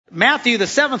Matthew, the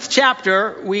 7th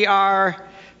chapter, we are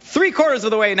 3/4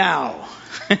 of the way now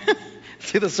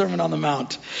through the Sermon on the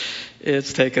Mount.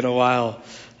 It's taken a while.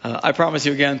 I promise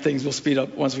you again, things will speed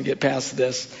up once we get past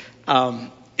this.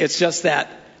 It's just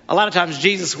that a lot of times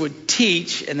Jesus would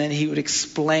teach and then he would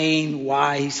explain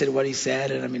why he said what he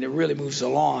said. And I mean, it really moves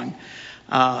along.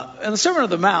 In the Sermon on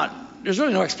the Mount, there's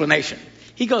really no explanation.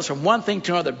 He goes from one thing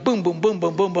to another, boom, boom, boom,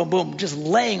 boom, boom, boom, boom, just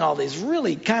laying all these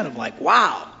really kind of like,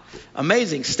 wow,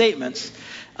 amazing statements.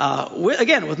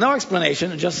 With no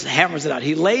explanation, and just hammers it out.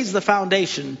 He lays the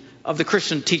foundation of the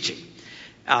Christian teaching.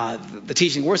 The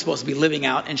teaching we're supposed to be living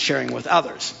out and sharing with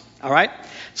others. All right?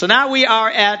 So now we are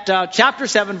at chapter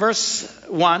 7, verse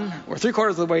 1. We're 3/4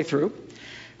 of the way through.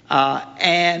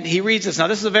 And he reads this. Now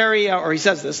this is he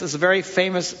says this is a very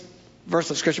famous verse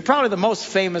of Scripture. Probably the most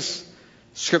famous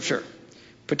Scripture,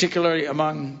 particularly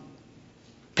among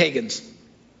pagans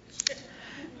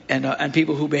and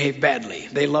people who behave badly.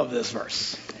 They love this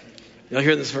verse. You'll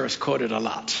hear this verse quoted a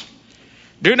lot.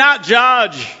 Do not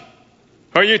judge,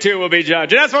 or you too will be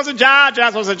judged. You're not supposed to judge. You're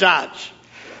not supposed to judge.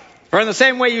 For in the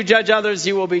same way you judge others,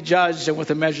 you will be judged. And with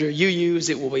the measure you use,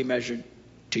 it will be measured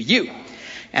to you.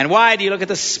 And why do you look at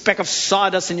the speck of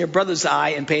sawdust in your brother's eye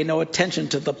and pay no attention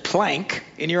to the plank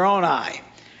in your own eye?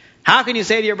 How can you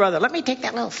say to your brother, let me take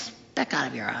that little speck out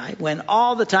of your eye, when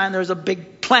all the time there's a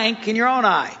big plank in your own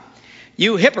eye?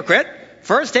 You hypocrite,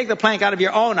 first take the plank out of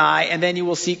your own eye, and then you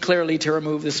will see clearly to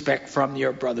remove the speck from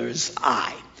your brother's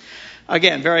eye.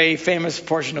 Again, very famous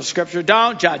portion of Scripture.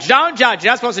 Don't judge. Don't judge.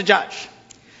 You're not supposed to judge.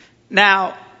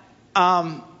 Now,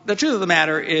 the truth of the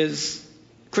matter is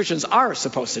Christians are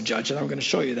supposed to judge, and I'm going to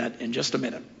show you that in just a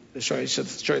minute. To show you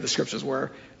the Scriptures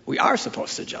where we are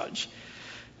supposed to judge.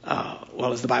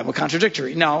 Is the Bible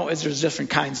contradictory? No, there's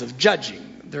different kinds of judging.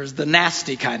 There's the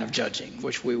nasty kind of judging,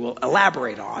 which we will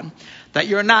elaborate on, that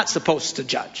you're not supposed to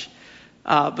judge.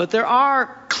 But there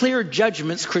are clear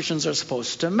judgments Christians are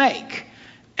supposed to make.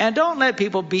 And don't let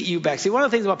people beat you back. See, one of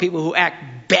the things about people who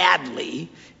act badly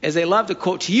is they love to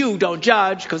quote to you, don't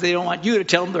judge, because they don't want you to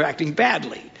tell them they're acting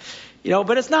badly.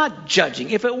 But it's not judging.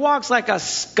 If it walks like a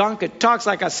skunk, it talks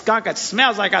like a skunk, it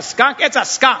smells like a skunk, it's a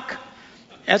skunk.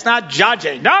 It's not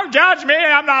judging. Don't judge me,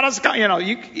 I'm not a skunk.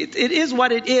 It is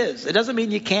what it is. It doesn't mean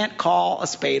you can't call a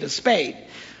spade a spade.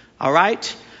 All right?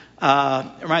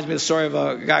 It reminds me of the story of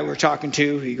a guy we were talking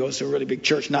to. He goes to a really big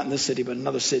church, not in this city, but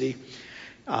another city.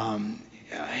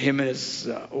 Him and his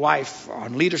wife are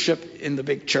on leadership in the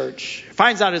big church.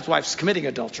 Finds out his wife's committing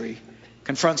adultery.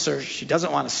 Confronts her. She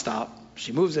doesn't want to stop.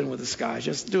 She moves in with this guy,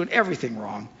 just doing everything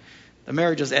wrong. The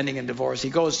marriage is ending in divorce. He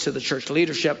goes to the church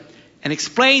leadership and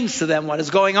explains to them what is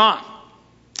going on.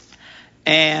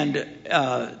 And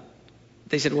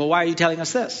they said, well, why are you telling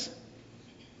us this?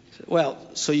 He said, well,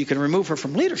 so you can remove her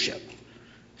from leadership.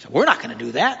 He said, we're not going to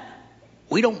do that.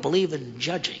 We don't believe in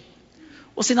judging.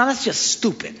 Well, see, now that's just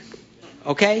stupid.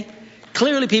 Okay?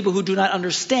 Clearly people who do not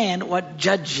understand what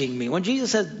judging means. When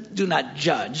Jesus says do not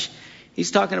judge,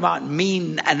 he's talking about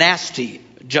mean, nasty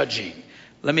judging.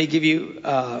 Let me give you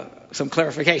some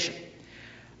clarification.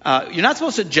 You're not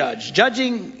supposed to judge.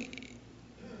 Judging,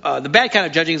 the bad kind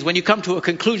of judging is when you come to a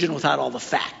conclusion without all the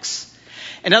facts.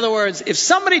 In other words, if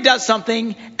somebody does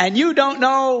something and you don't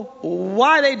know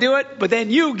why they do it, but then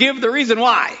you give the reason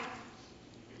why.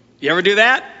 You ever do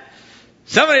that?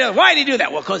 Somebody does, why did he do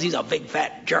that? Well, because he's a big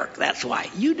fat jerk. That's why.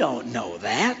 You don't know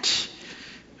that.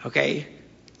 Okay?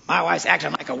 My wife's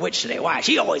acting like a witch today. Why?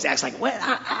 She always acts like,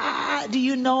 do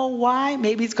you know why?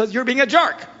 Maybe it's because you're being a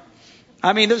jerk.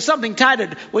 I mean, there's something tied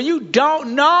to it. When you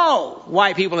don't know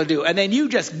why people do, and then you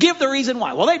just give the reason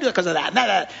why. Well, they do it because of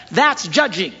that. That's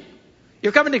judging.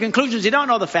 You're coming to conclusions. You don't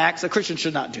know the facts. A Christian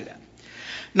should not do that.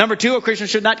 Number 2, a Christian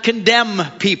should not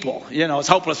condemn people. It's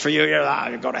hopeless for you.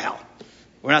 You go to hell.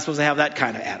 We're not supposed to have that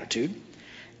kind of attitude.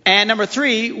 And number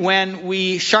 3, when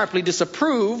we sharply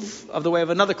disapprove of the way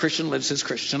of another Christian lives his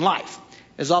Christian life,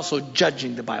 is also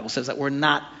judging. The Bible says that we're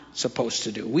not supposed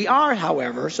to do. We are,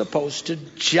 however, supposed to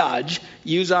judge,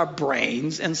 use our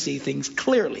brains, and see things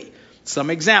clearly. Some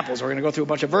examples. We're going to go through a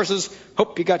bunch of verses.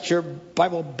 Hope you got your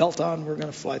Bible belt on. We're going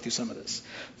to fly through some of this.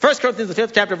 1 Corinthians, the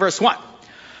 5th chapter, verse 1.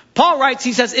 Paul writes,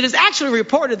 he says, it is actually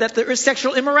reported that there is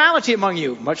sexual immorality among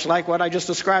you, much like what I just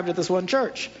described at this one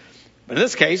church. But in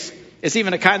this case, it's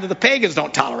even a kind that the pagans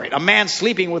don't tolerate. A man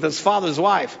sleeping with his father's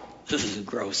wife. This is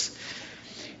gross.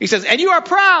 He says, and you are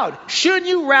proud. Shouldn't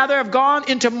you rather have gone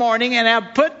into mourning and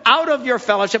have put out of your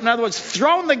fellowship, in other words,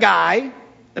 thrown the guy,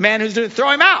 the man who's doing it,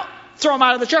 throw him out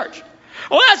of the church.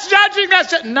 Oh, that's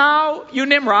judging. No, you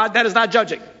Nimrod, that is not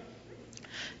judging.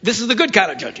 This is the good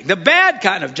kind of judging. The bad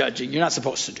kind of judging you're not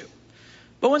supposed to do.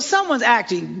 But when someone's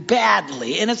acting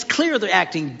badly, and it's clear they're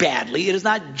acting badly, it is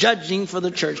not judging for the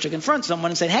church to confront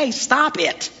someone and say, hey, stop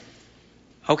it.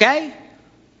 Okay?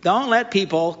 Don't let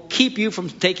people keep you from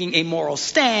taking a moral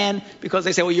stand because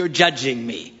they say, well, you're judging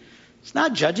me. It's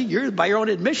not judging. You're, by your own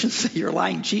admissions, you're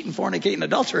lying, cheating, fornicating,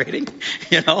 adulterating.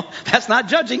 That's not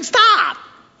judging. Stop.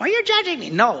 Why are you judging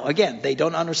me? No, again, they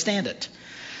don't understand it.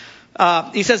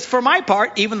 He says, for my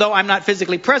part, even though I'm not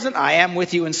physically present, I am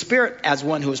with you in spirit as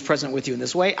one who is present with you in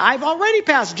this way. I've already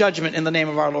passed judgment in the name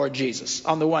of our Lord Jesus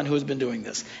on the one who has been doing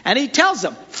this. And he tells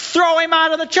them, throw him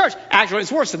out of the church. Actually,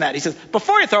 it's worse than that. He says,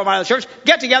 before you throw him out of the church,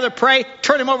 get together, pray,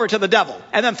 turn him over to the devil,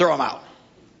 and then throw him out.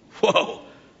 Whoa,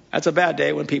 that's a bad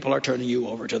day when people are turning you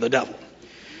over to the devil.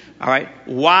 All right,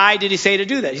 why did he say to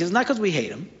do that? He says, not because we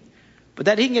hate him, but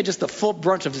that he can get just the full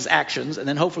brunt of his actions, and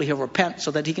then hopefully he'll repent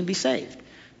so that he can be saved.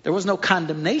 There was no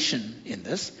condemnation in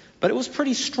this, but it was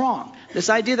pretty strong. This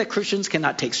idea that Christians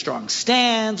cannot take strong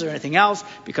stands or anything else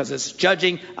because it's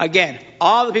judging. Again,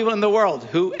 all the people in the world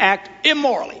who act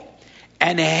immorally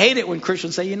and hate it when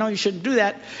Christians say, you shouldn't do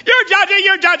that.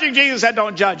 You're judging. Jesus said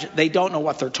don't judge. They don't know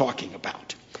what they're talking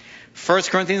about. 1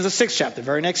 Corinthians, the 6th chapter,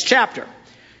 very next chapter.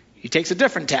 He takes a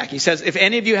different tack. He says, if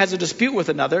any of you has a dispute with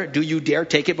another, do you dare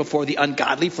take it before the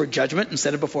ungodly for judgment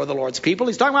instead of before the Lord's people?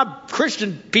 He's talking about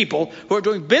Christian people who are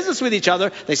doing business with each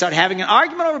other. They start having an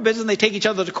argument over business and they take each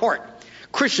other to court.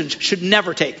 Christians should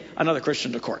never take another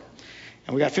Christian to court.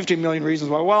 And we got 15 million reasons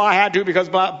why. Well, I had to because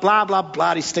blah, blah, blah,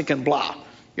 bloody stinking blah.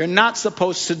 You're not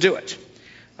supposed to do it.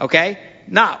 Okay?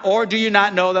 Now, or do you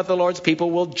not know that the Lord's people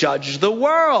will judge the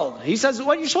world? He says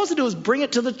what you're supposed to do is bring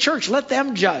it to the church. Let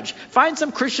them judge. Find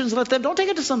some Christians, don't take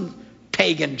it to some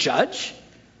pagan judge,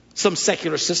 some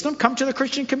secular system. Come to the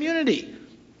Christian community.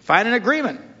 Find an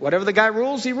agreement. Whatever the guy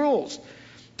rules, he rules.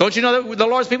 Don't you know that the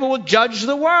Lord's people will judge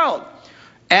the world?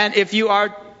 And if you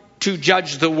are to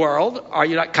judge the world, are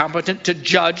you not competent to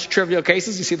judge trivial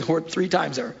cases? You see the word 3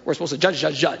 times there. We're supposed to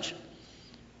judge.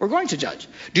 We're going to judge.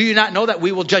 Do you not know that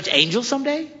we will judge angels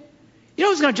someday? You know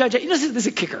who's going to judge? This is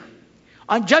a kicker.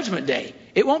 On Judgment Day,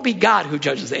 it won't be God who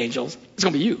judges the angels. It's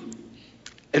going to be you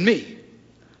and me.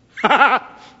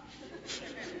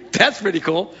 That's pretty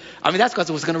cool. That's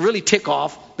because it was going to really tick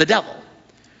off the devil.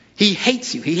 He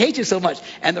hates you. He hates you so much.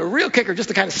 And the real kicker, just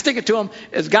to kind of stick it to him,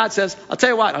 is God says, I'll tell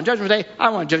you what, on Judgment Day, I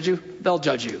won't judge you. They'll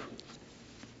judge you.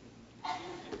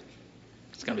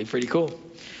 It's going to be pretty cool.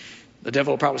 The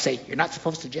devil will probably say, you're not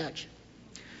supposed to judge.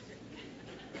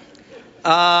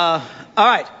 All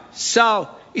right. So,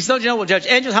 he says, don't you know we'll judge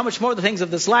angels? How much more the things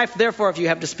of this life? Therefore, if you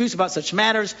have disputes about such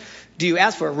matters, do you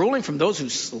ask for a ruling from those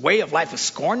whose way of life is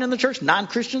scorned in the church,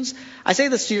 non-Christians? I say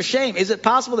this to your shame. Is it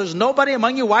possible there's nobody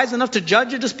among you wise enough to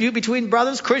judge a dispute between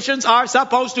brothers? Christians are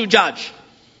supposed to judge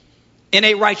in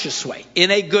a righteous way, in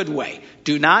a good way.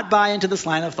 Do not buy into this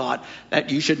line of thought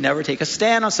that you should never take a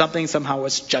stand on something somehow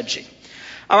as judging.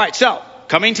 All right, so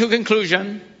coming to a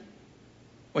conclusion,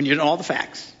 when you know all the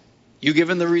facts, you give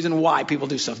them the reason why people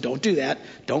do stuff. Don't do that.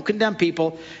 Don't condemn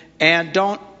people. And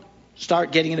don't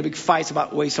start getting into big fights about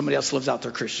the way somebody else lives out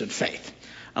their Christian faith.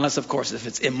 Unless, of course, if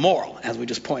it's immoral, as we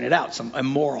just pointed out, some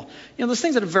immoral. There's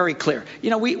things that are very clear.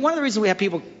 One of the reasons we have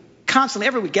people constantly,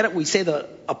 every week, we say the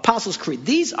Apostles' Creed.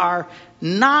 These are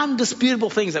non-disputable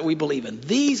things that we believe in.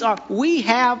 We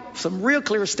have some real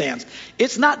clear stands.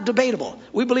 It's not debatable.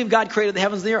 We believe God created the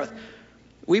heavens and the earth.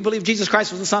 We believe Jesus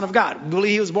Christ was the Son of God. We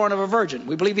believe he was born of a virgin.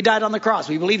 We believe he died on the cross.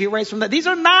 We believe he raised from the dead. These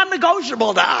are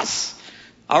non-negotiable to us.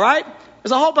 All right?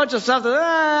 There's a whole bunch of stuff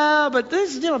but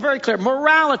this is very clear.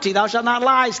 Morality, thou shalt not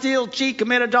lie, steal, cheat,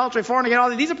 commit adultery, fornicate,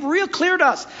 all these are real clear to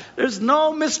us. There's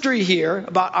no mystery here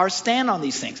about our stand on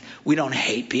these things. We don't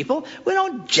hate people. We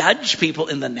don't judge people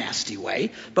in the nasty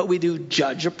way, but we do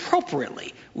judge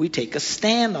appropriately. We take a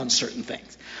stand on certain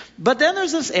things. But then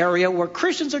there's this area where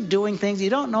Christians are doing things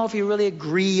you don't know if you really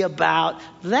agree about.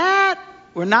 That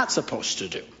we're not supposed to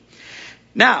do.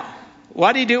 Now,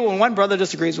 what do you do when one brother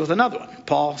disagrees with another one?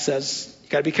 Paul says, you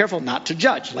got to be careful not to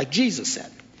judge, like Jesus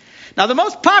said. Now, the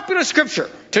most popular scripture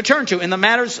to turn to in the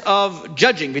matters of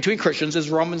judging between Christians is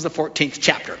Romans, the 14th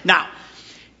chapter. Now,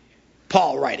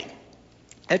 Paul writing.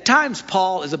 At times,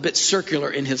 Paul is a bit circular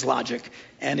in his logic,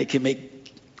 and it can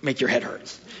make your head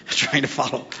hurt trying to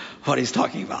follow what he's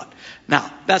talking about. Now,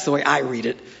 that's the way I read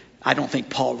it. I don't think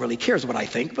Paul really cares what I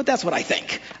think, but that's what I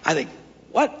think. I think,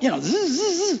 what?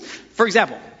 For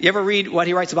example, you ever read what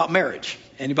he writes about marriage?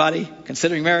 Anybody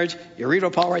considering marriage? You read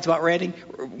what Paul writes about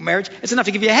marriage? It's enough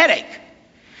to give you a headache.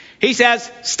 He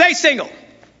says, stay single.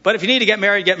 But if you need to get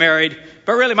married, get married.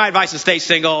 but really my advice is stay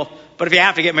single. But if you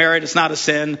have to get married, it's not a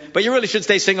sin. But you really should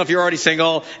stay single if you're already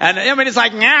single. And I mean, it's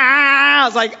like, nah.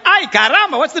 It's like, ay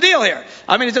caramba, what's the deal here?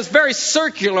 I mean, it's just very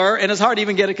circular, and it's hard to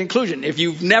even get a conclusion. If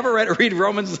you've never read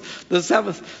Romans, First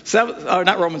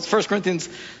Corinthians,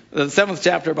 the 7th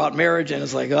chapter about marriage, and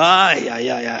it's like,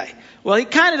 ay. Well, he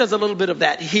kind of does a little bit of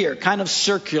that here, kind of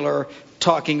circular,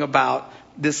 talking about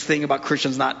this thing about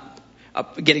Christians not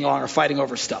getting along or fighting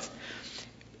over stuff.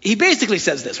 He basically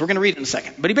says this. We're going to read it in a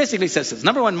second. But he basically says this.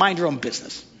 Number 1, mind your own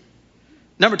business.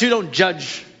 Number 2, don't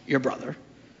judge your brother.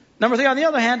 Number 3, on the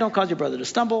other hand, don't cause your brother to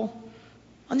stumble.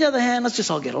 On the other hand, let's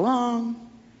just all get along.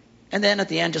 And then at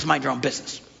the end, just mind your own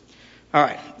business. All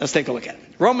right, let's take a look at it.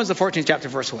 Romans, the 14th chapter,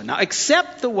 verse 1. Now,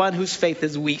 accept the one whose faith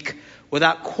is weak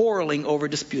without quarreling over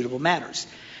disputable matters.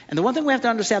 And the one thing we have to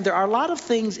understand, there are a lot of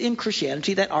things in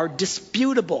Christianity that are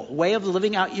disputable. Way of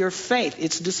living out your faith.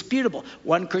 It's disputable.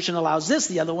 One Christian allows this,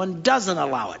 the other one doesn't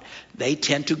allow it. They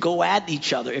tend to go at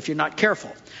each other if you're not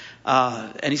careful.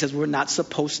 And he says we're not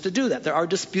supposed to do that. There are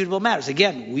disputable matters.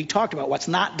 Again, we talked about what's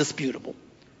not disputable.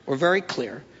 We're very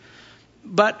clear.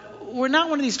 But we're not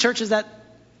one of these churches that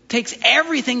takes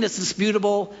everything that's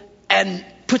disputable and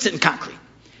puts it in concrete.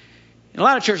 In a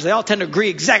lot of churches, they all tend to agree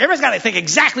exactly. Everybody's got to think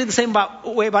exactly the same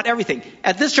way about everything.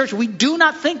 At this church, we do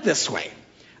not think this way.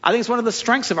 I think it's one of the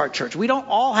strengths of our church. We don't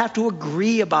all have to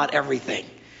agree about everything.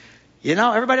 You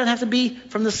know, everybody doesn't have to be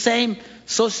from the same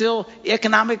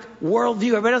socio-economic worldview.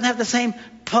 Everybody doesn't have the same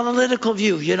political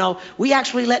view. You know, we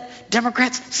actually let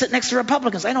Democrats sit next to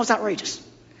Republicans. I know it's outrageous.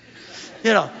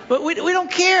 You know, but we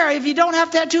don't care if you don't have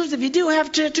tattoos. If you do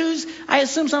have tattoos, I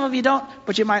assume some of you don't,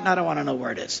 but you might not want to know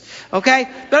where it is. Okay?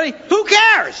 But I mean, who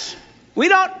cares? We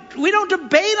don't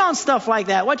debate on stuff like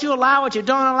that. What you allow, what you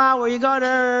don't allow, where you go.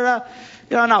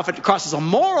 You know, now if it crosses a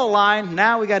moral line,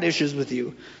 now we got issues with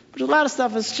you. But a lot of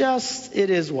stuff is just,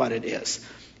 it is what it is.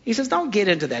 He says, don't get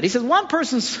into that. He says, one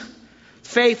person's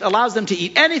faith allows them to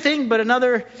eat anything, but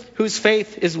another whose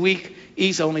faith is weak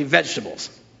eats only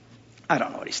vegetables. I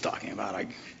don't know what he's talking about.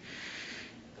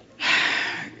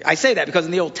 I say that because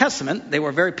in the Old Testament, they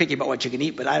were very picky about what you can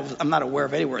eat, but I'm not aware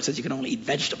of anywhere it says you can only eat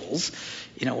vegetables.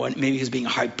 You know, maybe he's being a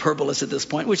hyperbolist at this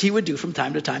point, which he would do from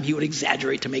time to time. He would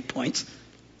exaggerate to make points,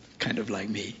 kind of like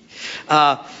me.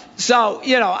 So,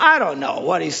 you know, I don't know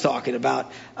what he's talking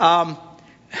about.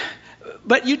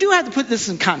 But you do have to put this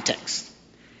in context.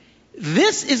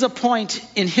 This is a point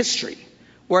in history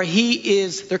where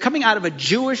they're coming out of a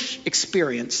Jewish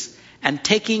experience and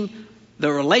taking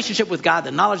the relationship with God,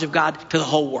 the knowledge of God, to the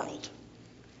whole world.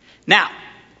 Now,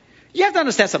 you have to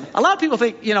understand something. A lot of people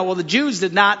think, you know, well, the Jews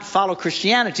did not follow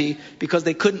Christianity because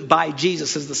they couldn't buy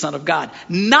Jesus as the Son of God.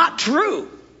 Not true.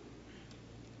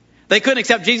 They couldn't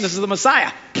accept Jesus as the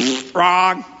Messiah.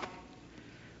 Wrong.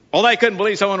 Well, they couldn't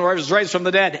believe someone was raised from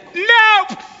the dead.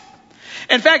 Nope.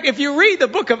 In fact, if you read the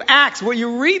book of Acts, where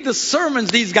you read the sermons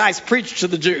these guys preached to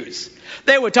the Jews,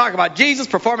 they would talk about Jesus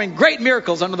performing great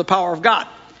miracles under the power of God.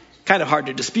 Kind of hard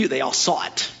to dispute. They all saw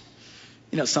it.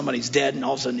 You know, somebody's dead and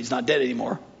all of a sudden he's not dead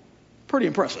anymore. Pretty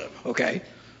impressive, okay?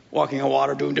 Walking on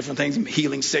water, doing different things,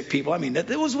 healing sick people. I mean, it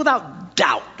was without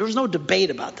doubt. There was no debate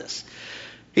about this.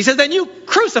 He says, then you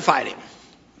crucified him.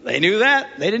 They knew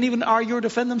that. They didn't even argue or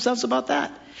defend themselves about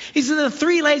that. He said that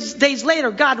 3 days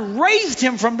later, God raised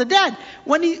him from the dead.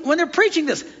 When they're preaching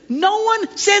this, no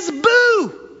one says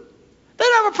boo. They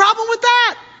don't have a problem with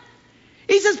that.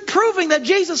 He says, proving that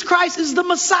Jesus Christ is the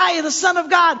Messiah, the Son of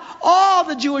God. All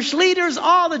the Jewish leaders,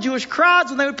 all the Jewish crowds,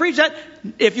 when they would preach that,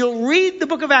 if you'll read the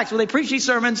book of Acts, when they preach these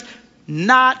sermons,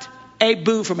 not a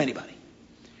boo from anybody.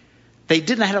 They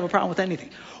did not have a problem with anything.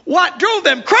 What drove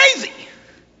them crazy?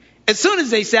 As soon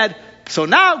as they said, so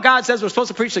now God says we're supposed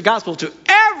to preach the gospel to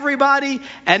everybody,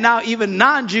 and now even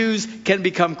non-Jews can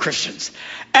become Christians.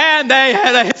 And they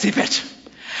had a hissy fit.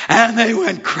 And they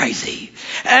went crazy.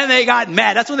 And they got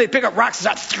mad. That's when they'd pick up rocks and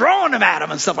start throwing them at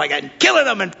them and stuff like that, and killing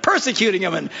them and persecuting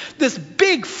them, and this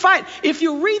big fight. If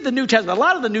you read the New Testament, a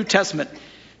lot of the New Testament,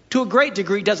 to a great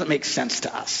degree, doesn't make sense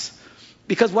to us.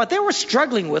 Because what they were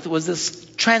struggling with was this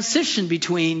transition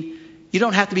between, you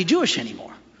don't have to be Jewish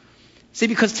anymore. See,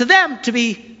 because to them, to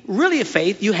be really a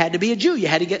faith, you had to be a Jew. You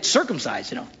had to get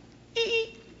circumcised, you know.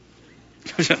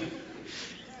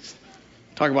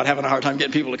 Talk about having a hard time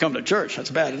getting people to come to church.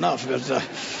 That's bad enough.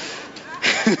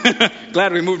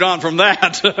 Glad we moved on from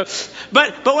that.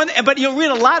 but you'll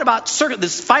read a lot about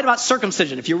this fight about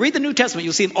circumcision. If you read the New Testament,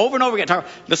 you'll see them over and over again talking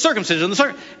about the circumcision.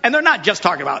 And they're not just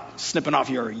talking about snipping off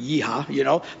your yeehaw, you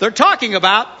know. They're talking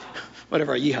about,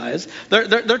 whatever a yeehaw is,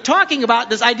 they're talking about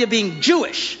this idea of being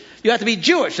Jewish. You have to be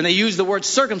Jewish. And they use the word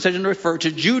circumcision to refer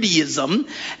to Judaism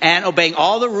and obeying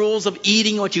all the rules of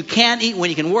eating what you can eat, when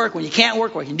you can work, when you can't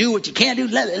work, what you can do, what you can't do.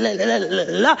 La, la, la, la, la,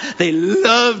 la. They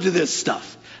loved this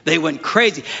stuff. They went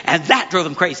crazy. And that drove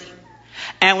them crazy.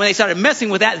 And when they started messing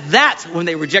with that, that's when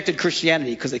they rejected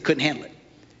Christianity because they couldn't handle it.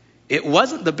 It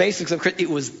wasn't the basics of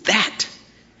Christianity. It was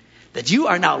that you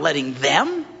are now letting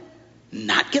them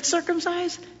not get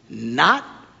circumcised, not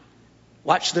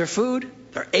watch their food.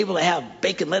 They're able to have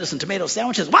bacon, lettuce, and tomato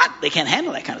sandwiches. What? They can't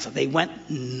handle that kind of stuff. They went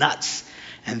nuts.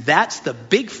 And that's the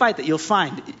big fight that you'll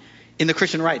find in the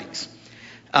Christian writings.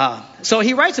 So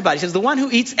he writes about it. He says, the one who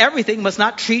eats everything must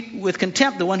not treat with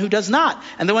contempt the one who does not.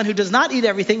 And the one who does not eat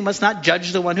everything must not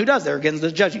judge the one who does. There again,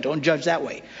 the judging. Don't judge that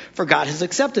way. For God has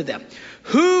accepted them.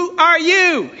 Who are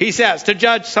you, he says, to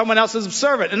judge someone else's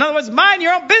servant? In other words, mind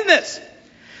your own business.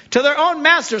 To their own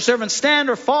master, servants stand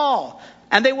or fall.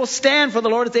 And they will stand, for the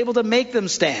Lord is able to make them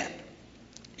stand.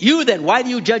 You then, why do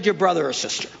you judge your brother or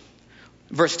sister?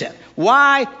 Verse 10.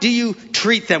 Why do you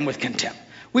treat them with contempt?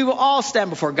 We will all stand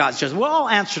before God's judgment. We'll all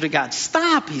answer to God.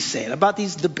 Stop, he's saying, about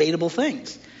these debatable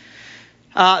things.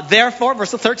 Therefore,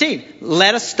 verse 13,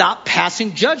 let us stop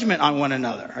passing judgment on one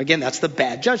another. Again, that's the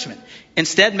bad judgment.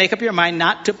 Instead, make up your mind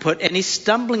not to put any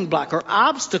stumbling block or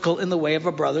obstacle in the way of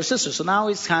a brother or sister. So now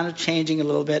he's kind of changing a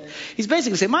little bit. He's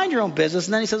basically saying, mind your own business.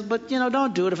 And then he says, but,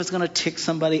 don't do it if it's going to tick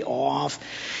somebody off.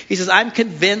 He says, I'm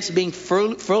convinced, being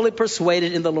fully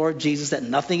persuaded in the Lord Jesus, that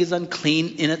nothing is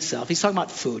unclean in itself. He's talking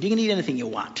about food. You can eat anything you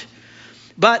want.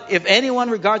 But if anyone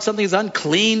regards something as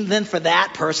unclean, then for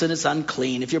that person it's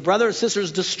unclean. If your brother or sister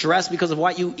is distressed because of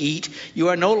what you eat, you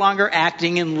are no longer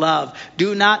acting in love.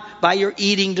 Do not, by your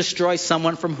eating, destroy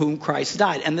someone from whom Christ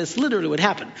died. And this literally would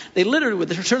happen. They literally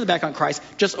would turn their back on Christ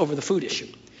just over the food issue.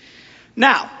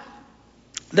 Now,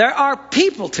 there are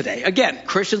people today, again,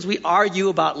 Christians, we argue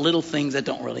about little things that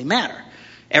don't really matter.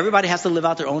 Everybody has to live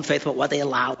out their own faith about what they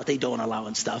allow, what they don't allow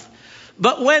and stuff.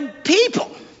 But when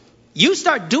you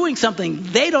start doing something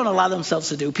they don't allow themselves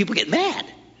to do, people get mad.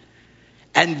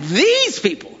 And these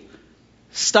people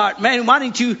start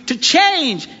wanting to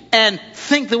change and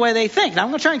think the way they think. Now, I'm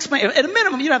going to try and explain. At a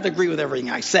minimum, you don't have to agree with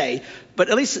everything I say, but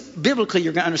at least biblically,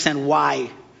 you're going to understand why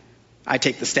I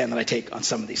take the stand that I take on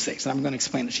some of these things. And I'm going to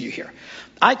explain it to you here.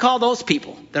 I call those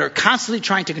people that are constantly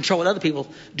trying to control what other people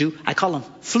do, I call them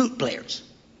flute players.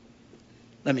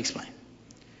 Let me explain.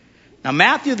 Now,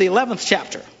 Matthew, the 11th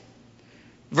chapter,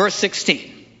 verse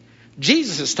 16.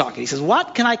 Jesus is talking. He says,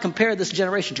 what can I compare this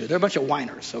generation to? They're a bunch of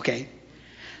whiners, okay?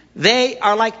 They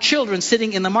are like children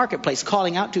sitting in the marketplace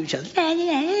calling out to each other. La,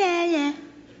 la, la, la.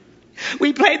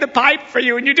 We played the pipe for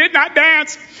you and you did not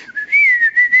dance.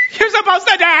 You're supposed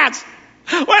to dance.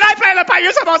 When I play the pipe,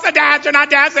 you're supposed to dance. You're not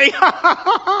dancing.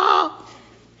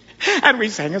 And we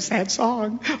sang a sad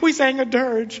song. We sang a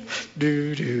dirge.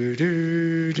 Do, do,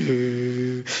 do, do,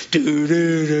 do, do,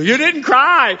 do. You didn't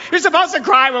cry. You're supposed to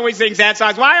cry when we sing sad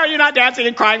songs. Why are you not dancing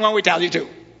and crying when we tell you to?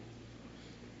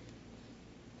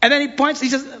 And then he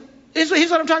says,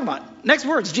 here's what I'm talking about. Next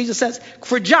words, Jesus says,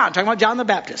 for John, talking about John the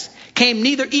Baptist, came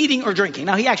neither eating or drinking.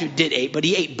 Now, he actually did eat, but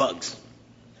he ate bugs.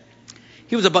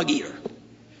 He was a bug eater.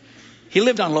 He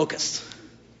lived on locusts.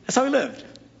 That's how he lived.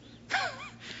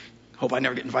 Hope I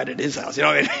never get invited to his house.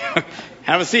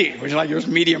 Have a seat. Would you like yours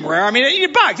medium rare? I mean, he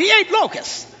ate bugs. He ate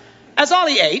locusts. That's all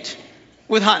he ate,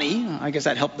 with honey. I guess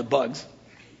that helped the bugs.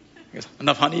 I guess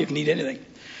enough honey, you can eat anything.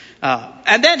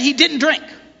 And then he didn't drink.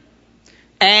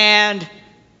 And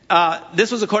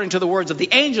this was according to the words of the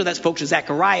angel that spoke to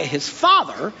Zechariah, his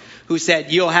father, who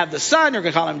said, you'll have the son, you're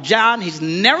going to call him John. He's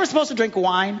never supposed to drink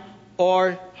wine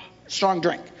or strong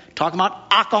drink. Talking about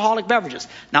alcoholic beverages.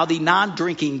 Now, the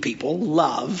non-drinking people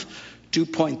love to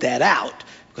point that out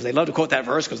because they love to quote that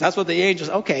verse because that's what the angels,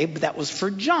 okay, but that was for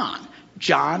John.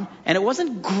 And it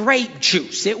wasn't grape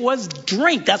juice. It was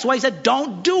drink. That's why he said,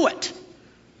 don't do it.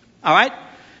 All right?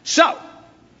 So,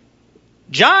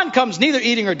 John comes neither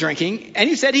eating or drinking, and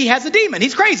he said he has a demon.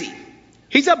 He's crazy.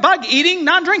 He's a bug-eating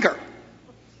non-drinker.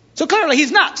 So clearly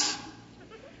he's nuts.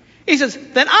 He says,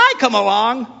 then I come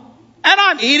along, and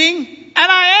I'm eating, and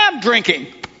I am drinking.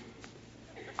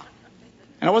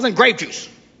 And it wasn't grape juice.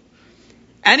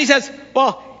 And he says,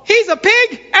 well, he's a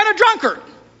pig and a drunkard.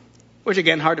 Which,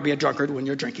 again, hard to be a drunkard when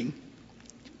you're drinking.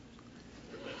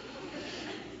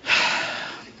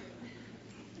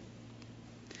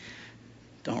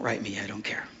 Don't write me. I don't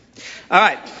care. All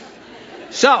right.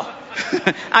 So,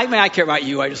 I care about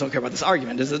you. I just don't care about this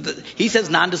argument. He says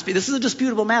non-dispute. This is a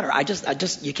disputable matter.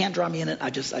 You can't draw me in it.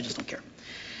 I just don't care.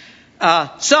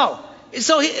 So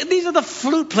these are the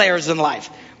flute players in life.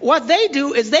 What they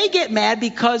do is they get mad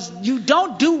because you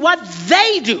don't do what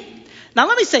they do. Now,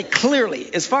 let me say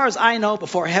clearly, as far as I know,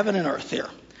 before heaven and earth here,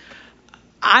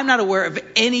 I'm not aware of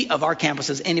any of our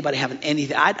campuses, anybody having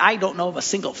anything. I don't know of a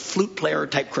single flute player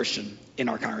type Christian in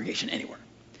our congregation anywhere.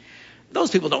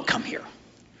 Those people don't come here.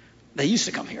 They used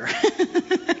to come here.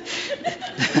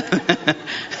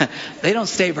 They don't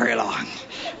stay very long,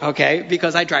 okay,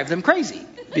 because I drive them crazy.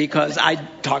 Because I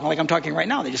talk like I'm talking right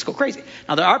now. They just go crazy.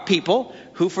 Now, there are people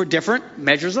who, for different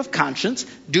measures of conscience,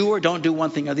 do or don't do one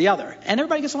thing or the other. And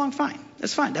everybody gets along fine.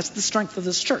 That's fine. That's the strength of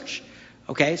this church.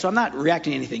 Okay, so I'm not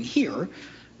reacting to anything here.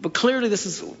 But clearly this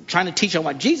is trying to teach on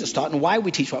what Jesus taught and why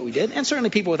we teach what we did. And certainly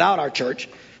people without our church,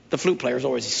 the flute players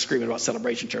always screaming about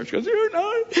Celebration Church. Because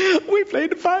we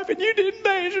played the fife and you didn't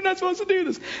dance. You're not supposed to do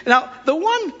this. Now, the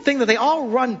one thing that they all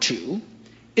run to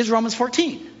is Romans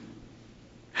 14.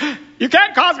 You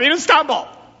can't cause me to stumble.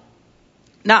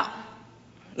 Now,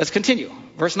 let's continue.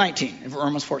 Verse 19 in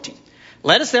Romans 14.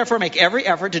 Let us therefore make every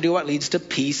effort to do what leads to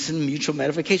peace and mutual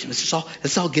edification.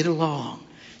 Let's all get along.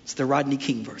 It's the Rodney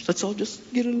King verse. Let's all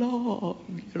just get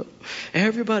along.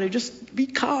 Everybody just be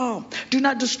calm. Do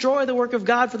not destroy the work of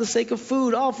God for the sake of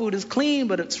food. All food is clean,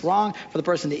 but it's wrong for the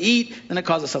person to eat. Then it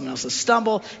causes someone else to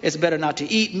stumble. It's better not to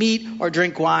eat meat or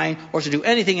drink wine or to do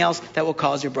anything else that will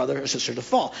cause your brother or sister to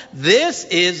fall. This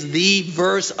is the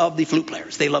verse of the flute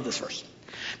players. They love this verse.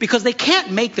 Because they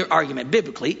can't make their argument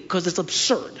biblically because it's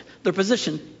absurd. Their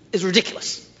position is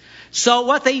ridiculous. So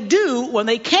what they do when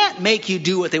they can't make you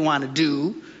do what they want to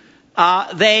do,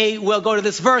 they will go to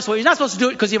this verse where you're not supposed to do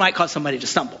it because you might cause somebody to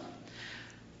stumble.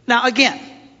 Now, again,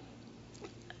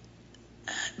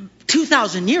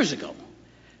 2,000 years ago,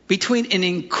 between an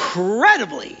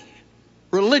incredibly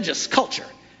religious culture,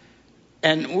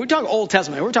 and we're talking Old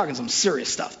Testament, we're talking some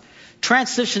serious stuff,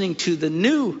 transitioning to the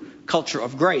new culture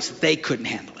of grace, they couldn't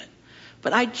handle it.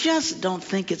 But I just don't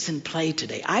think it's in play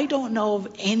today. I don't know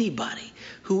of anybody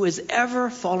who has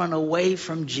ever fallen away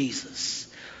from Jesus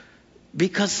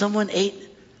because someone ate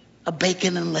a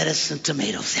bacon and lettuce and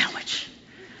tomato sandwich.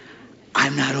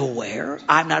 I'm not aware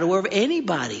of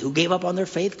anybody who gave up on their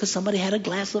faith because somebody had a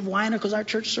glass of wine or because our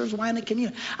church serves wine at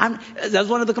communion. That was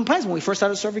one of the complaints when we first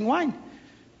started serving wine.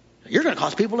 You're going to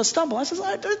cause people to stumble. I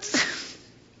said,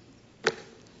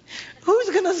 who's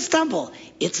going to stumble?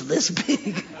 It's this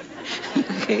big.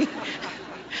 Okay?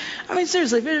 I mean,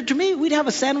 seriously, to me, we'd have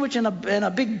a sandwich and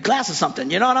a big glass of something.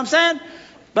 You know what I'm saying?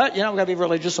 But, we got to be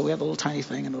religious, so we have a little tiny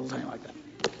thing and a little tiny like that.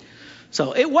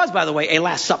 So it was, by the way, a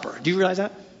Last Supper. Do you realize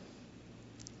that?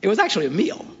 It was actually a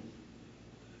meal.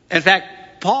 In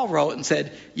fact, Paul wrote and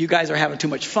said, you guys are having too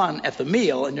much fun at the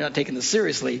meal and you're not taking this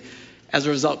seriously. As a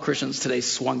result, Christians today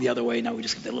swung the other way. Now we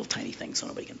just get that little tiny thing so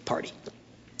nobody can party.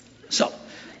 So,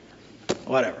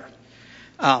 whatever.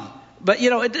 But,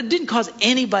 it didn't cause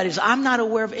anybody's. I'm not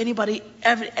aware of anybody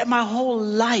ever, my whole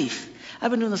life. I've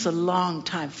been doing this a long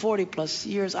time, 40 plus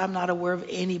years. I'm not aware of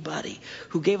anybody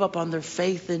who gave up on their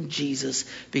faith in Jesus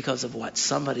because of what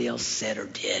somebody else said or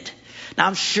did. Now,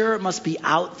 I'm sure it must be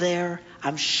out there.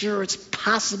 I'm sure it's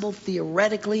possible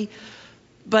theoretically.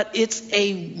 But it's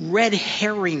a red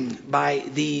herring by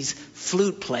these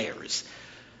flute players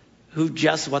who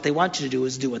just, what they want you to do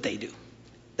is do what they do.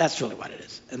 That's really what it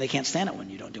is. And they can't stand it when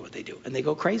you don't do what they do. And they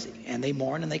go crazy. And they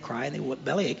mourn and they cry and they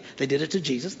bellyache. They did it to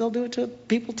Jesus. They'll do it to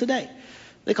people today.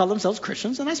 They call themselves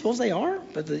Christians, and I suppose they are.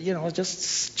 But,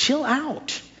 just chill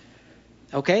out.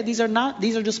 Okay? These are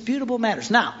disputable matters.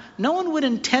 Now, no one would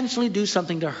intentionally do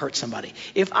something to hurt somebody.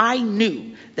 If I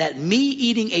knew that me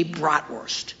eating a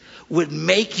bratwurst would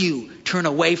make you turn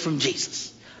away from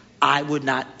Jesus, I would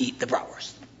not eat the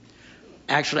bratwurst.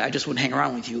 Actually, I just wouldn't hang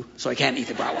around with you, so I can't eat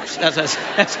the bratwurst.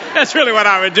 That's really what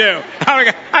I would do.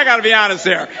 I got to be honest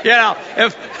here.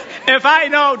 If I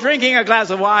know drinking a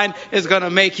glass of wine is going to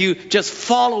make you just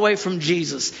fall away from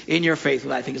Jesus in your faith,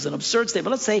 what I think is an absurd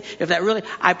statement. Let's say if that really,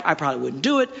 I probably wouldn't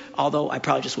do it, although I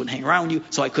probably just wouldn't hang around with you,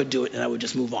 so I could do it and I would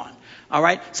just move on. All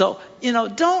right? So,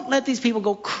 don't let these people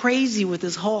go crazy with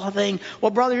this whole thing.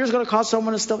 Well, brother, you're going to cause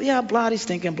someone to stumble. Yeah, bloody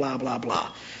stinking, blah, blah,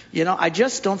 blah. I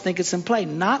just don't think it's in play.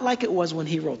 Not like it was when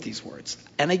he wrote these words.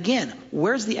 And again,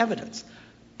 where's the evidence?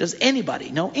 Does anybody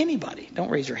know anybody? Don't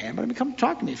raise your hand, but come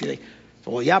talk to me if you think,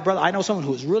 well, yeah, brother, I know someone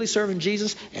who was really serving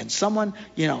Jesus and someone,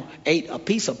 ate a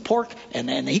piece of pork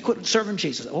and he couldn't serve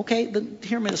Jesus. Okay, then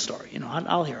hear me the story.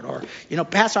 I'll hear it. Or,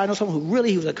 Pastor, I know someone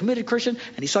he was a committed Christian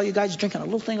and he saw you guys drinking a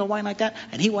little thing of wine like that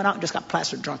and he went out and just got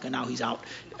plastered drunk and now he's out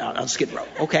on Skid Row.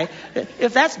 Okay,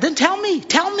 then tell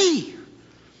me.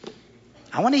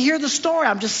 I want to hear the story.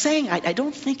 I'm just saying, I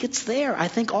don't think it's there. I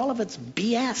think all of it's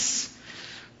BS.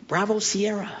 Bravo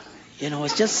Sierra.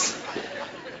 It's just,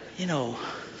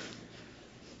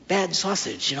 bad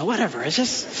sausage, whatever. It's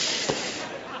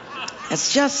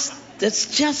just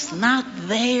It's just not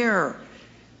there.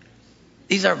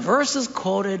 These are verses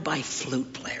quoted by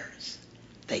flute players.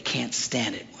 They can't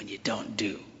stand it when you don't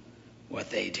do what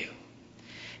they do.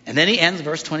 And then he ends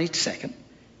verse 22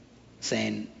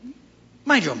 saying,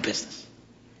 mind your own business.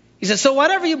 He says, so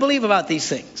whatever you believe about these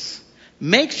things,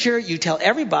 make sure you tell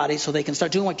everybody so they can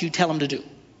start doing what you tell them to do.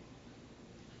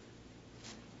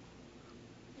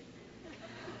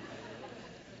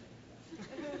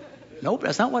 Nope,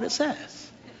 that's not what it says.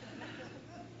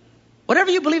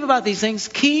 Whatever you believe about these things,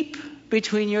 keep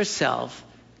between yourself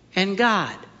and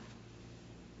God.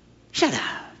 Shut up.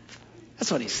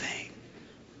 That's what he's saying.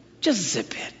 Just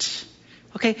zip it.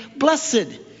 Okay?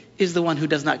 Blessed is the one who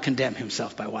does not condemn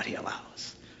himself by what he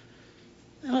allows.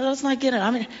 Let's not get it. I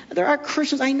mean, there are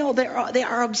Christians, I know, they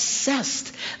are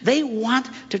obsessed. They want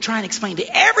to try and explain to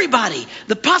everybody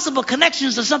the possible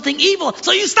connections to something evil,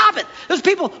 so you stop it. There's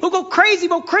people who go crazy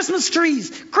about Christmas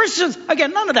trees. Christians,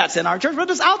 again, none of that's in our church,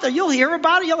 but it's out there. You'll hear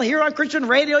about it. You'll hear it on Christian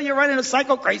radio. You'll run into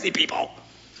psycho-crazy people.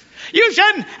 You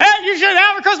shouldn't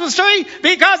have a Christmas tree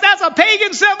because that's a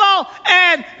pagan symbol,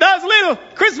 and those little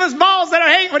Christmas balls that are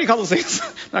hanging, what do you call those things?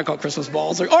 They're not called Christmas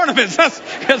balls, they're ornaments.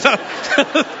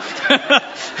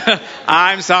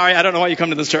 I'm sorry, I don't know why you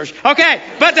come to this church. Okay,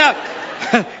 but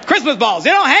Christmas balls,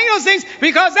 hang those things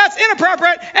because that's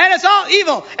inappropriate and it's all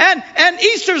evil. And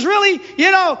Easter's really,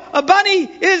 a bunny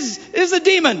is a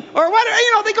demon or whatever.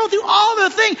 They go through all the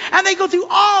things and they go through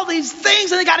all these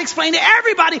things and they got to explain to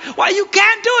everybody why you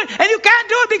can't do it. And you can't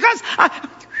do it because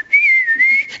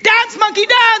dance, monkey,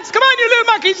 dance. Come on, you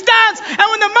little monkeys, dance. And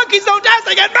when the monkeys don't dance,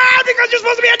 they get mad because you're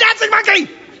supposed to be a dancing monkey.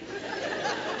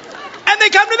 And they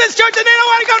come to this church and they don't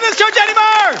want to come to this church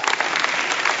anymore.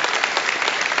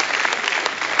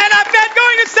 And I'm not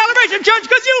going to Celebration Church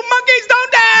because you monkeys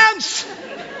don't dance.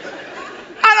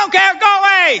 I don't care. Go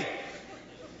away.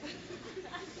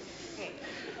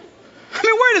 I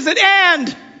mean, where does it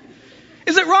end?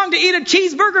 Is it wrong to eat a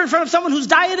cheeseburger in front of someone who's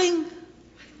dieting?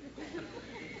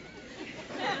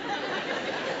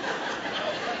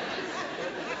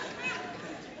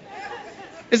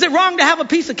 Is it wrong to have a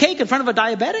piece of cake in front of a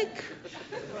diabetic?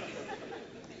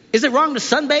 Is it wrong to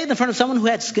sunbathe in front of someone who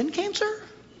had skin cancer?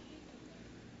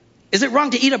 Is it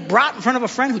wrong to eat a brat in front of a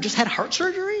friend who just had heart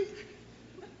surgery?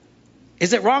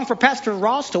 Is it wrong for Pastor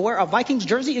Ross to wear a Vikings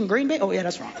jersey in Green Bay? Oh, yeah,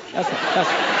 that's wrong.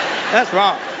 That's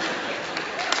wrong.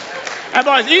 That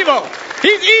boy's evil.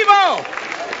 He's evil.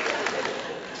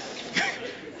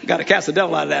 Got to cast the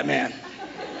devil out of that man.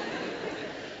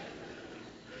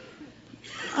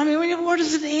 I mean, where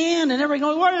does it end? And everybody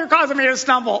goes, "Why are you causing me to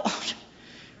stumble?"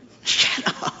 Shut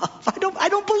up. I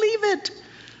don't believe it.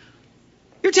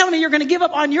 You're telling me you're going to give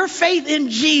up on your faith in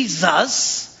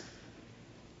Jesus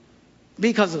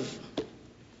because of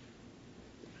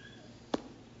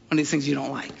one of these things you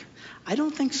don't like? I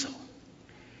don't think so.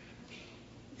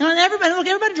 And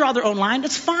everybody draw their own line.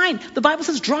 That's fine. The Bible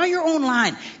says draw your own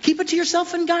line. Keep it to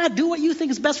yourself and God. Do what you think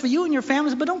is best for you and your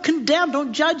families, but don't condemn.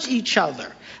 Don't judge each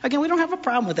other. Again, we don't have a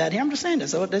problem with that here. I'm just saying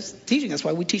this. So that's teaching. That's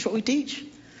why we teach what we teach.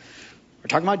 We're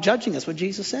talking about judging. That's what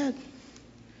Jesus said.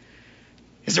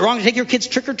 Is it wrong to take your kids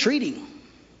trick-or-treating?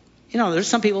 There's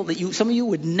some people some of you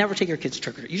would never take your kids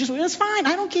trick-or-treating. You just, that's fine.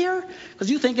 I don't care. Because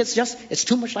you think it's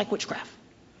too much like witchcraft.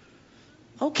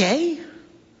 Okay.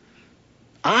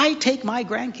 I take my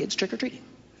grandkids trick-or-treating.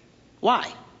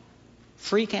 Why?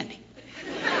 Free candy.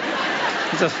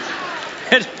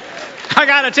 I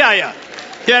got to tell you,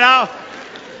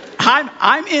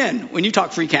 I'm in when you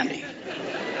talk free candy.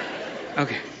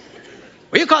 Okay.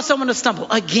 Or you cause someone to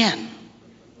stumble. Again,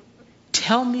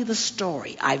 tell me the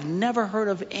story. I've never heard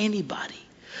of anybody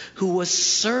who was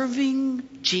serving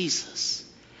Jesus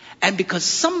and because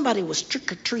somebody was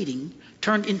trick-or-treating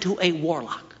turned into a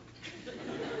warlock.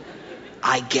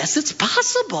 I guess it's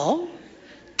possible.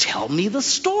 Tell me the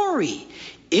story.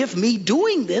 If me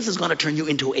doing this is going to turn you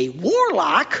into a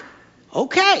warlock,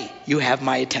 okay, you have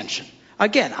my attention.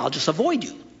 Again, I'll just avoid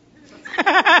you.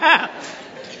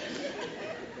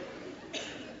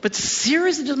 But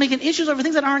seriously, just making issues over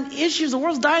things that aren't issues. The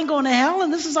world's dying, going to hell,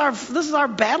 and this is our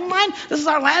battle line. This is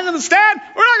our land in the stand.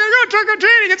 We're not going to go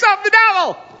trick-or-treating. It's of the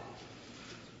devil.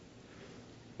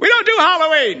 We don't do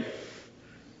Halloween.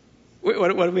 What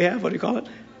do we have? What do you call it?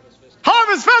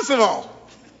 Harvest Festival.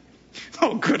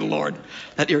 Oh, good Lord.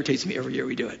 That irritates me every year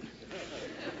we do it.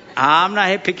 I'm not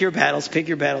here. Pick your battles.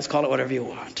 Call it whatever you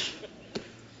want.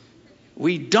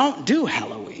 We don't do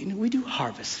Halloween. We do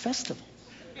Harvest Festival.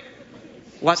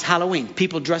 What's Halloween?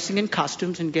 People dressing in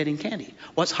costumes and getting candy.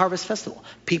 What's Harvest Festival?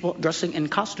 People dressing in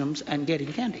costumes and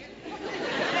getting candy.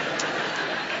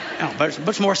 But it's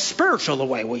much more spiritual the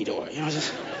way we do it.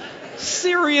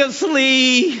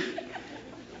 Seriously.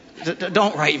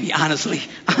 Don't write me, honestly.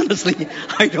 Honestly,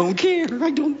 I don't care.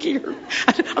 I don't care.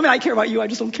 I mean, I care about you. I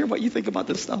just don't care what you think about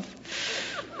this stuff.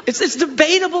 It's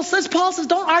debatable. As Paul says,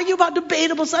 don't argue about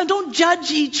debatable stuff. Don't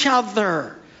judge each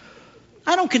other.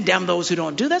 I don't condemn those who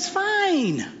don't do. That's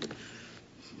fine.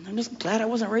 I'm just glad I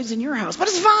wasn't raised in your house, but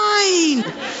it's fine.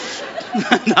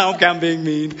 Now I'm being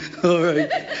mean. All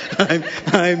right.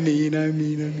 I'm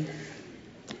mean.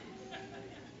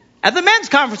 At the men's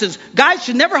conferences, guys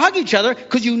should never hug each other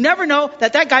because you never know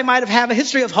that guy might have had a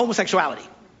history of homosexuality.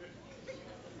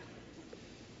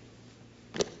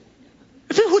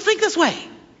 Who think this way?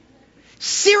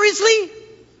 Seriously?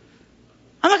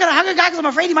 I'm not going to hug a guy because I'm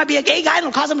afraid he might be a gay guy and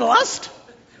it'll cause him to lust?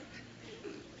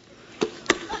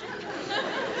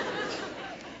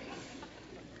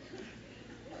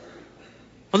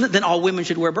 Well, then all women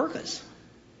should wear burqas.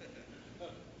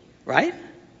 Right?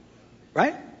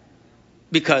 Right?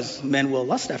 Because men will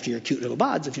lust after your cute little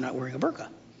bods if you're not wearing a burqa.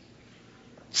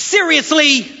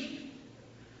 Seriously?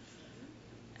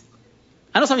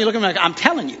 I know some of you looking at me like, I'm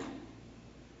telling you.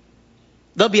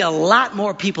 There'll be a lot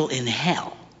more people in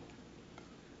hell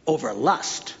over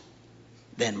lust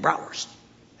than bratwurst.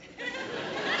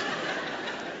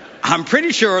 I'm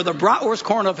pretty sure the bratwurst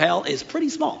corner of hell is pretty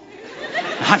small.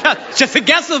 It's just a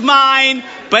guess of mine,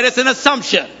 but it's an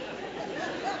assumption.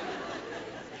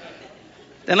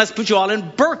 Then let's put you all in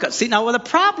burqas. See, now the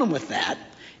problem with that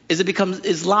is it becomes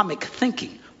Islamic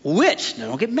thinking, which, now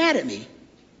don't get mad at me,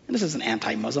 and this isn't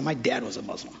anti-Muslim. My dad was a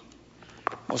Muslim.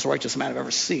 Most righteous man I've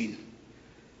ever seen.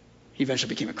 He eventually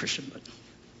became a Christian, but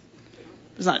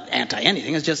it's not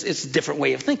anti-anything. It's a different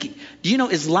way of thinking. Do you know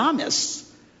Islamists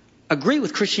agree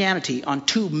with Christianity on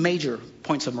two major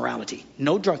points of morality?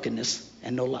 No drunkenness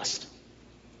and no lust.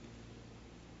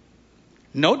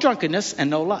 No drunkenness and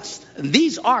no lust. And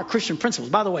these are Christian principles.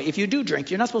 By the way, if you do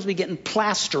drink, you're not supposed to be getting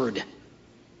plastered.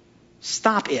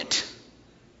 Stop it.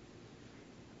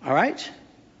 All right?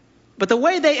 But the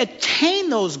way they attain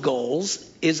those goals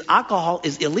is alcohol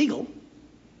is illegal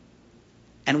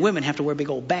and women have to wear big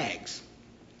old bags.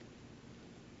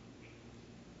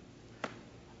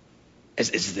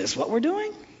 Is this what we're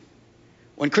doing?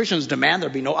 When Christians demand there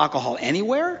be no alcohol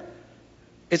anywhere,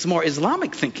 it's more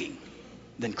Islamic thinking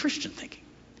than Christian thinking.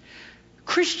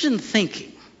 Christian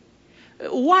thinking,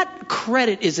 what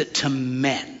credit is it to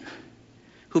men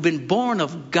who've been born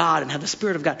of God and have the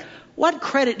Spirit of God? What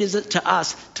credit is it to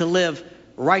us to live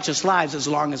righteous lives as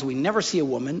long as we never see a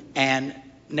woman and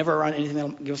never run anything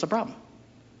that'll give us a problem?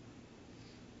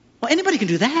 Well, anybody can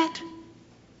do that.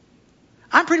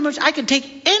 I can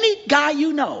take any guy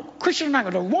you know, Christian or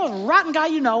not, the most rotten guy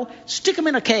you know, stick him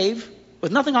in a cave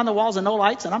with nothing on the walls and no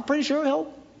lights, and I'm pretty sure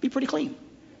he'll be pretty clean.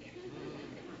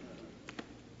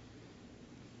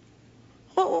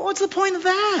 Well, what's the point of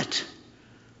that?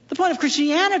 The point of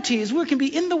Christianity is we can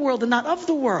be in the world and not of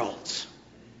the world.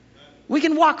 We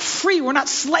can walk free. We're not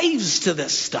slaves to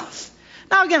this stuff.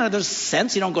 Now, again, there's a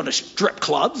sense you don't go to strip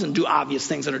clubs and do obvious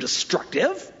things that are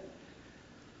destructive.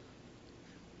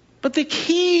 But the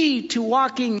key to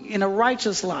walking in a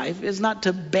righteous life is not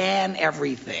to ban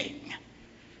everything.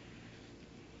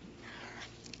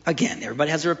 Again, everybody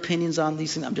has their opinions on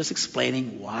these things. I'm just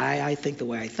explaining why I think the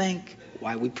way I think,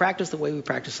 why we practice the way we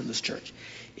practice in this church.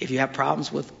 If you have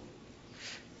problems with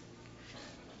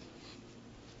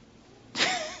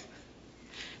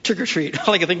trick or treat,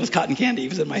 all I could think was cotton candy. It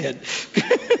was in my head.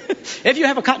 If you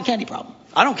have a cotton candy problem,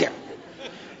 I don't care.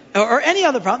 Or any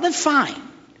other problem, then fine.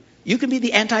 You can be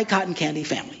the anti-cotton candy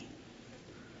family.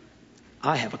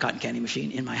 I have a cotton candy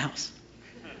machine in my house.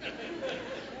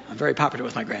 I'm very popular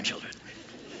with my grandchildren.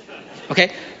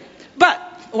 Okay? But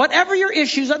whatever your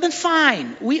issues are, then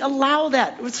fine. We allow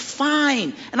that. It's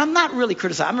fine. And I'm not really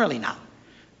criticizing. I'm really not.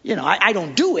 I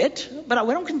don't do it, but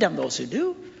we don't condemn those who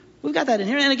do. We've got that in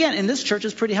here. And again, in this church,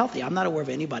 it's pretty healthy. I'm not aware of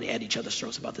anybody at each other's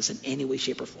throats about this in any way,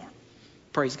 shape, or form.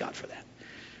 Praise God for that.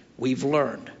 We've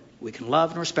learned we can love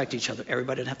and respect each other.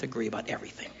 Everybody doesn't have to agree about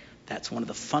everything. That's one of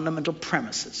the fundamental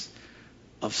premises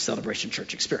of Celebration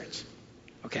Church experience.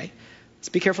 Okay? Let's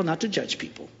be careful not to judge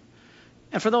people.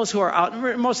 And for those who are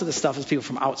out, most of the stuff is people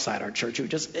from outside our church, who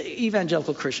just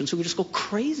evangelical Christians who just go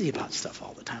crazy about stuff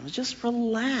all the time. Just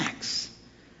relax.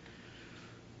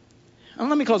 And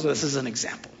let me close with this as an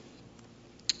example.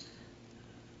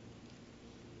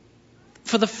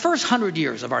 For the first 100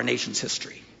 years of our nation's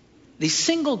history, the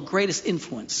single greatest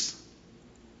influence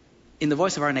in the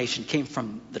voice of our nation came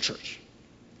from the church.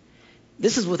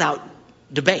 This is without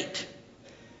debate.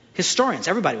 Historians,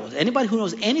 everybody will. Anybody who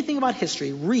knows anything about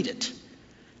history, read it.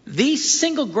 The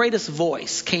single greatest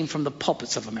voice came from the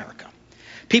pulpits of America.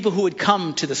 People who had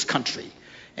come to this country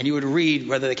And you would read,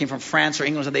 whether they came from France or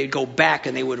England, so they would go back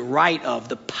and they would write of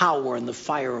the power and the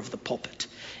fire of the pulpit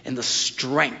and the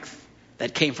strength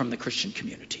that came from the Christian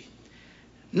community.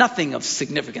 Nothing of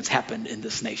significance happened in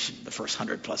this nation the first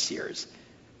 100+ years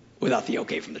without the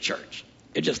okay from the church.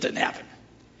 It just didn't happen.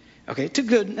 Okay, to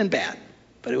good and bad,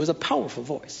 but it was a powerful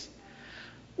voice.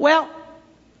 Well,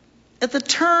 at the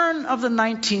turn of the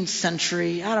 19th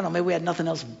century, I don't know, maybe we had nothing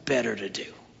else better to do.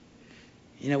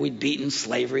 We'd beaten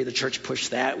slavery. The church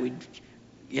pushed that.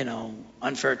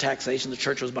 Unfair taxation. The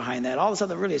church was behind that. All of a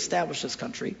sudden, that really established this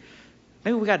country.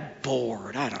 Maybe we got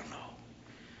bored. I don't know.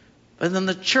 But then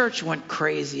the church went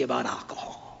crazy about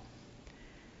alcohol.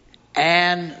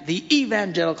 And the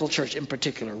evangelical church in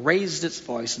particular raised its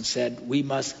voice and said, we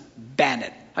must ban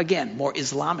it. Again, more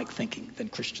Islamic thinking than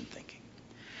Christian thinking.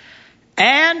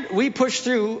 And we pushed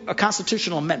through a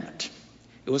constitutional amendment.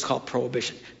 It was called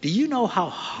prohibition. Do you know how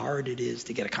hard it is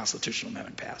to get a constitutional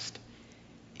amendment passed?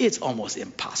 It's almost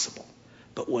impossible.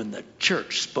 But when the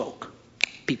church spoke,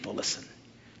 people listened.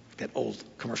 That old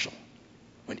commercial.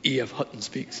 When E.F. Hutton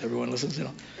speaks, everyone listens,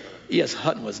 E.F.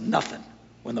 Hutton was nothing.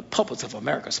 When the pulpits of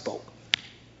America spoke,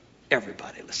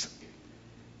 everybody listened.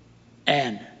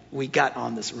 And we got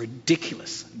on this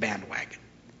ridiculous bandwagon.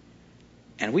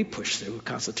 And we pushed through a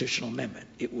constitutional amendment.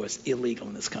 It was illegal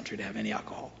in this country to have any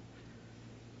alcohol.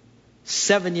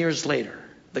 7 years later,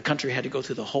 the country had to go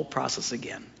through the whole process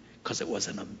again because it was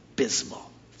an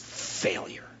abysmal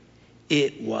failure.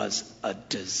 It was a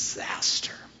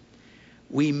disaster.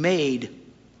 We made,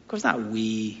 of course not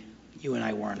we, you and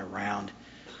I weren't around,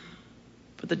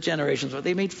 but the generations,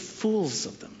 they made fools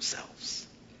of themselves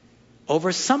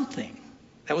over something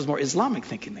that was more Islamic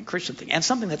thinking than Christian thinking, and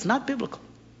something that's not biblical.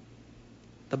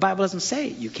 The Bible doesn't say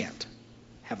you can't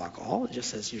have alcohol. It just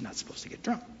says you're not supposed to get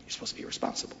drunk. You're supposed to be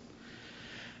responsible.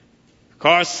 Of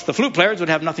course, the flute players would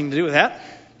have nothing to do with that.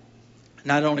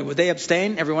 Not only would they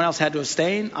abstain, everyone else had to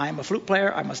abstain. I am a flute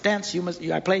player. I must dance.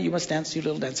 I play. You must dance, you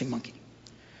little dancing monkey.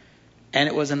 And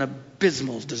it was an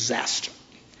abysmal disaster.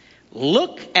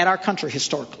 Look at our country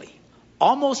historically.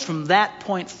 Almost from that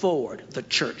point forward, the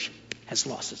church has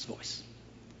lost its voice.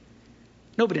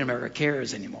 Nobody in America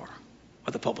cares anymore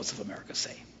what the pulpits of America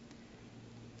say.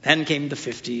 Then came the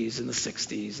 50s and the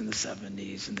 60s and the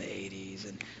 70s and the 80s,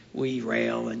 and we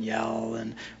rail and yell,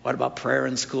 and what about prayer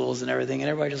in schools and everything, and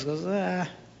everybody just goes,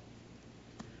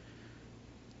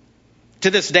 To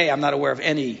this day, I'm not aware of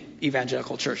any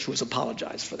evangelical church who has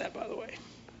apologized for that, by the way.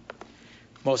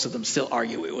 Most of them still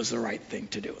argue it was the right thing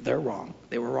to do. They're wrong.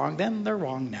 They were wrong then, they're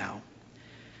wrong now.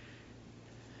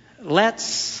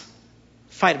 Let's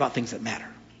fight about things that matter.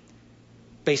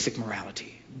 Basic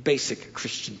morality, basic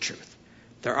Christian truth.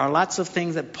 There are lots of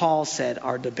things that Paul said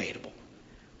are debatable.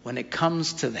 When it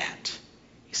comes to that,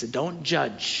 he said, don't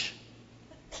judge.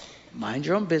 Mind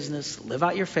your own business. Live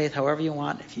out your faith however you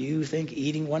want. If you think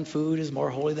eating one food is more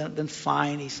holy than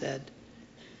fine, he said.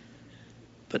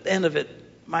 But at the end of it,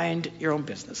 mind your own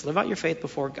business. Live out your faith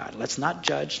before God. Let's not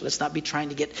judge. Let's not be trying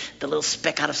to get the little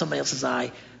speck out of somebody else's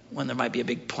eye when there might be a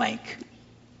big plank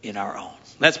in our own.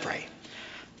 Let's pray.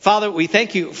 Father, we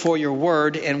thank you for your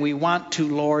word, and we want to,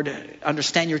 Lord,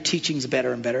 understand your teachings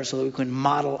better and better so that we can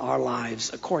model our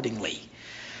lives accordingly.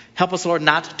 Help us, Lord,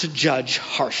 not to judge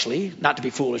harshly, not to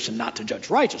be foolish and not to judge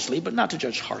righteously, but not to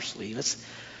judge harshly. Let's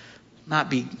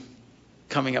not be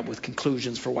coming up with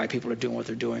conclusions for why people are doing what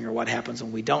they're doing or what happens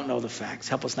when we don't know the facts.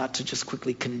 Help us not to just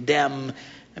quickly condemn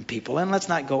people, and let's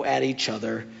not go at each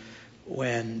other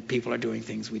when people are doing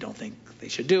things we don't think they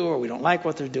should do or we don't like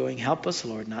what they're doing. Help us,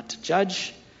 Lord, not to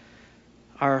judge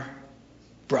our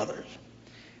brothers.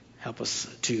 Help us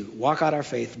to walk out our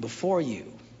faith before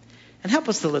you, and help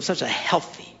us to live such a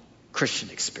healthy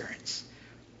Christian experience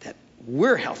that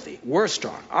we're healthy, we're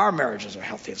strong, our marriages are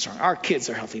healthy and strong, our kids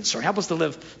are healthy and strong. Help us to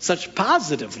live such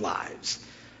positive lives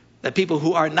that people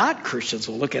who are not Christians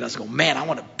will look at us and go, man, I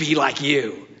want to be like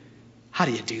you. How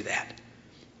do you do that?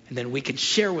 And then we can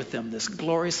share with them this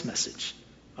glorious message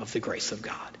of the grace of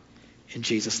God. In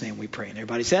Jesus' name we pray. And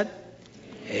everybody said,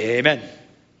 Amen.